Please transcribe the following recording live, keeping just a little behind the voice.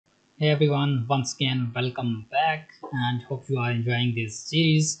Hey everyone, once again, welcome back and hope you are enjoying this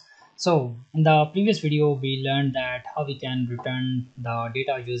series. So, in the previous video, we learned that how we can return the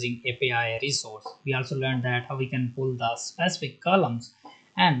data using API resource. We also learned that how we can pull the specific columns.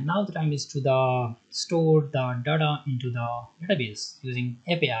 And now the time is to store the data into the database using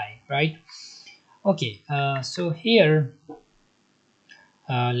API, right? Okay, so here,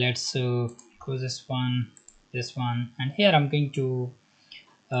 let's close this one, and here I'm going to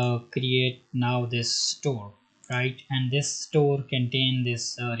create now this store, right? And this store contain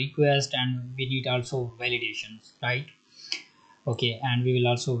this request, and we need also validations, right? Okay, and we will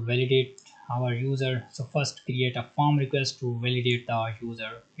also validate our user. So first create a form request to validate the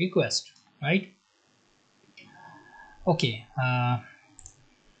user request, right? Okay,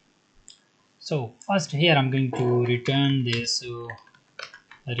 so first here I'm going to return this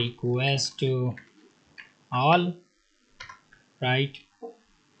request to all, right?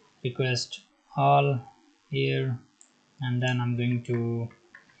 Request all here, and then I'm going to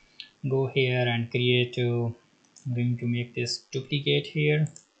go here and create I'm going to make this duplicate here.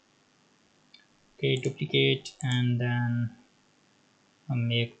 Okay, duplicate, and then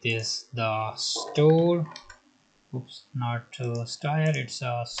make this the store. Oops, not style, it's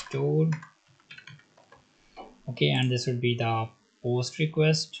a store. Okay, and this would be the post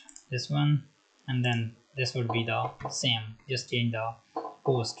request, this one, and then this would be the same, just change the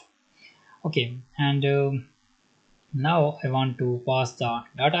post. Okay, and now I want to pass the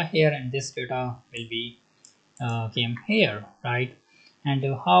data here, and this data will be came here, right? And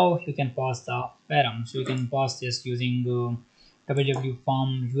how you can pass the param, so you can pass this using www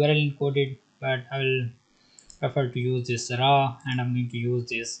form URL encoded, but I will prefer to use this raw, and I'm going to use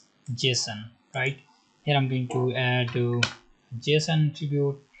this JSON, right? Here I'm going to add JSON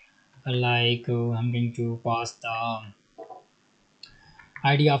attribute, like I'm going to pass the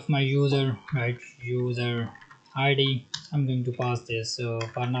ID of my user, right? User ID. I'm going to pass this, so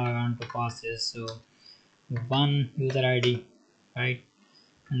for now I want to pass this one user ID, right?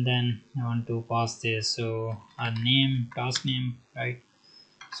 And then I want to pass this so a name, task name, right?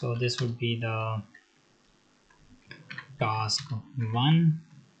 So this would be the task one,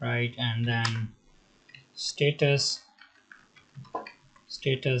 right? And then status,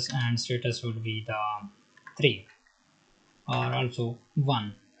 and status would be the 3 or also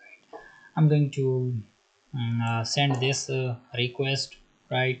 1. I'm going to send this request,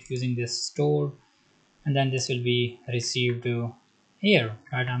 right, using this store, and then this will be received here,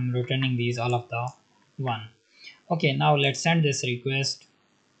 right? I'm returning these all of the 1. Okay, now let's send this request,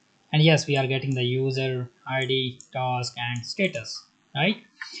 and yes, we are getting the user ID, task, and status, right?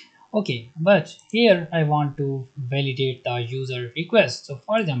 Okay, but here I want to validate the user request. So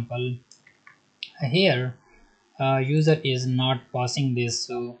for example, here user is not passing this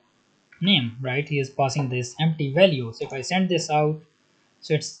name, right? He is passing this empty value. So if I send this out,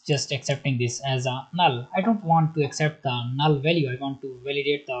 so it's just accepting this as a null. I don't want to accept the null value. I want to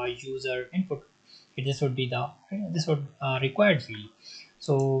validate the user input. This would be the required field.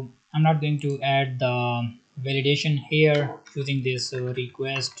 So I'm not going to add the validation here using this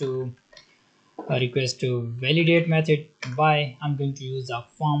request to validate method. Why? I'm going to use a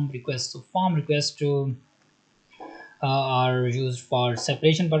form request. So form request to are used for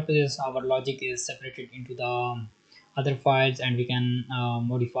separation purposes. Our logic is separated into the other files, and we can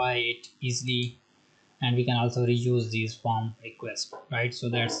modify it easily, and we can also reuse these form requests, right? So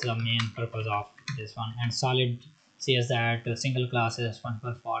that's the main purpose of this one. And solid says that a single class is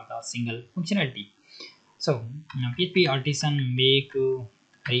responsible for the single functionality. So PHP artisan make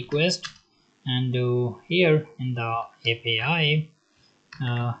request, and here in the API,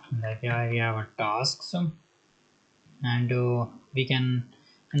 we have a tasks, and we can,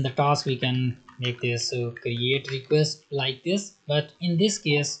 in the task, we can make this create request like this. But in this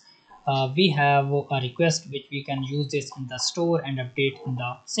case, we have a request which we can use this in the store and update in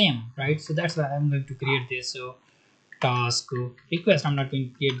the same, right? So that's why I'm going to create this task request. I'm not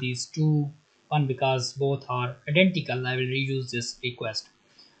going to create these two one because both are identical. I will reuse this request,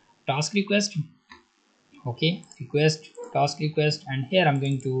 task request. Okay, request, task request, and here I'm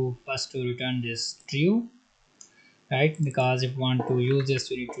going to first to return this true, right? Because if you want to use this,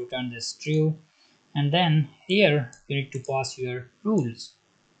 you need to return this true, and then here you need to pass your rules,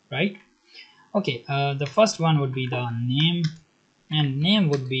 right? Okay, the first one would be the name, and name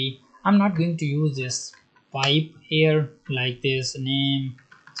would be, I'm not going to use this pipe here like this. Name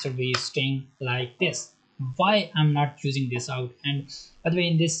should be string like this. Why I'm not using this out? And by the way,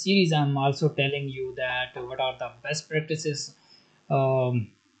 in this series I'm also telling you that what are the best practices um,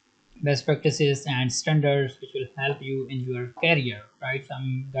 best practices and standards which will help you in your career, right? So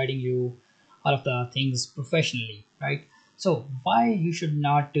I'm guiding you all of the things professionally, right? So why you should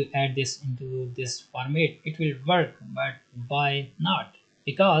not to add this into this format? It will work, but why not?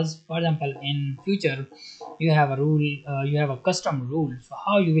 Because for example in future you have a rule, you have a custom rule. So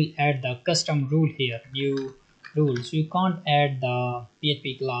how you will add the custom rule here, new rules? You can't add the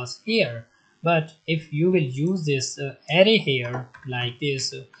php class here, but if you will use this array here like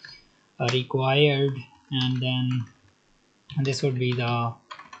this, required, and then this would be the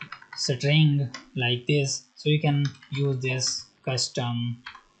string like this. So you can use this custom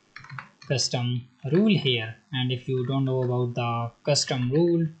rule here. And if you don't know about the custom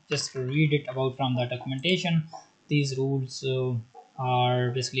rule, just read it about from the documentation. These rules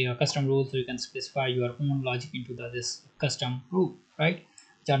are basically a custom rule, so you can specify your own logic into this custom rule, right,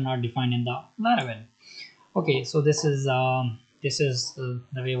 which are not defined in the Laravel. Okay, so this is the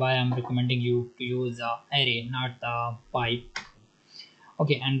way why I'm recommending you to use the array, not the pipe.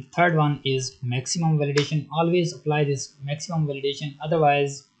 Okay, and third one is maximum validation. Always apply this maximum validation,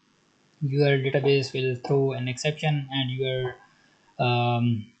 otherwise your database will throw an exception and your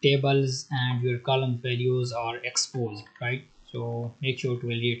tables and your column values are exposed, right? So make sure to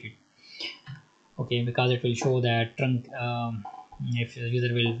validate it. Okay, because it will show that trunk, if the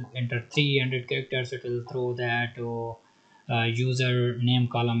user will enter 300 characters, it will throw that user name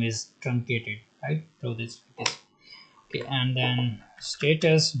column is truncated, right? So this. Okay, and then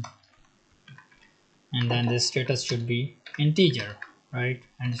status, and then this status should be integer, right?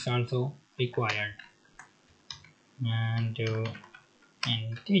 And it's also required, and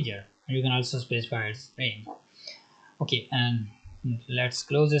integer. And you can also specify its range. Okay, and let's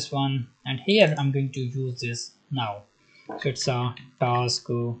close this one, and here I'm going to use this now. So it's a task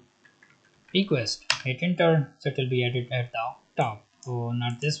request. Hit enter, so it will be added at the top. So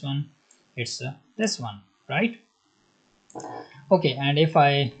not this one, it's this one, right? Okay, and if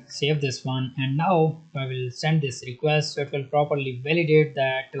I save this one, and now I will send this request, so it will properly validate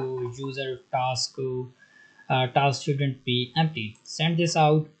that user task shouldn't be empty. Send this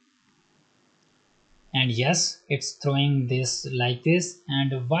out, and yes, it's throwing this like this.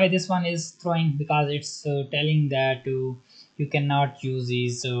 And why this one is throwing? Because it's telling that you cannot use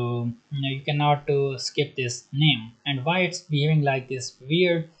these, you cannot skip this name. And why it's behaving like this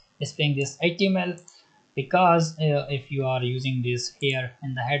weird, displaying this HTML? Because if you are using this here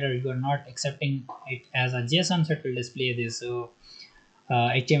in the header, you are not accepting it as a JSON, so it will display this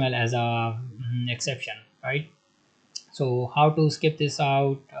HTML as a exception, right? So how to skip this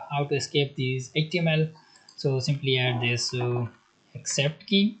out, how to escape these HTML? So simply add this accept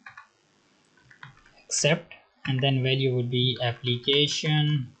key, accept, and then value would be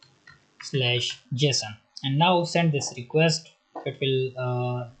application slash JSON, and now send this request. It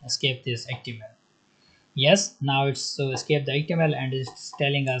will escape this HTML. Yes, now it's escaped the HTML and it's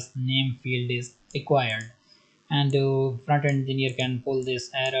telling us name field is required. And front end engineer can pull these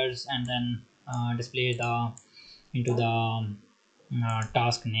errors and then display the into the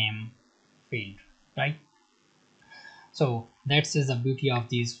task name field, right? So that's is the beauty of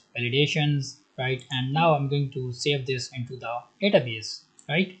these validations, right? And now I'm going to save this into the database,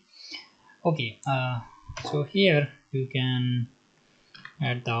 right? Okay, so here you can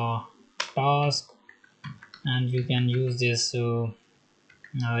add the task, and you can use this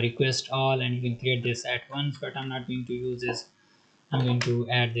request all, and you can create this at once, but I'm not going to use this. I'm going to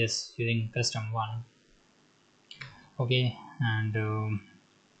add this using custom one. Okay, and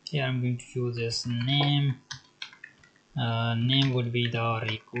here I'm going to use this name. Name would be the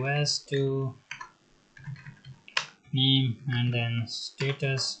request to name, and then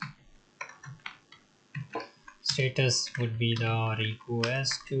status would be the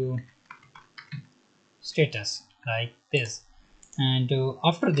request to status, like this. And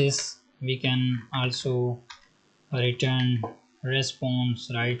after this we can also return response,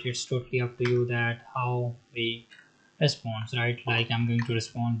 right? It's totally up to you that how we response, right? Like I'm going to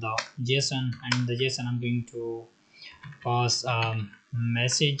respond the JSON, and in the JSON I'm going to pass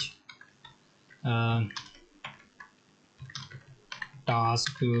message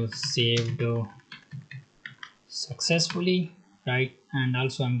task saved successfully, right? And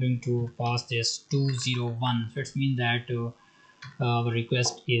also I'm going to pass this 201, so it means that our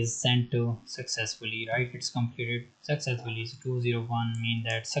request is sent to successfully, right? It's completed successfully. So 201 mean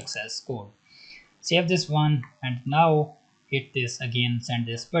that success code. Save this one, and now hit this again, send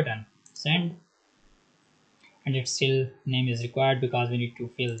this button, send, and it's still name is required because we need to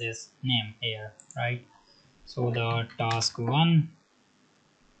fill this name here, right? So the task one,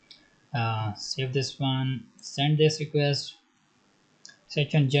 save this one, send this request,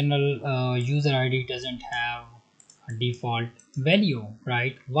 section general user id doesn't have a default value,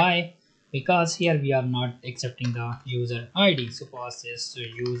 right? Why? Because here we are not accepting the user id. So pass this to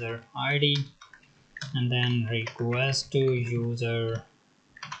user id and then request to user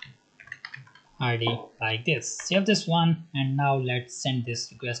id like this. Save this one and now let's send this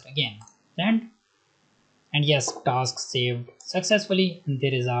request again. Send. And yes, task saved successfully and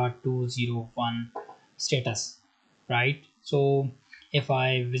there is a 201 status, right? So if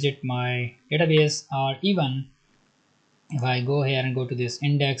I visit my database, or even if I go here and go to this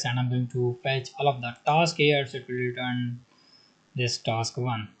index and I'm going to fetch all of the task here, so it will return this task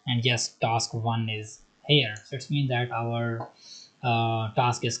 1. And yes, task 1 is here, so it means that our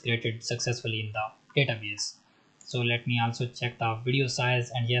task is created successfully in the database. So let me also check the video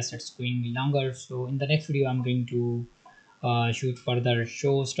size, and yes, it's going longer. So in the next video I'm going to shoot further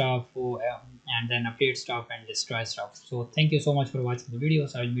show stuff, and then update stuff and destroy stuff. So thank you so much for watching the video.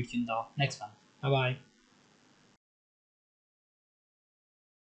 So I'll meet you in the next one. Bye bye.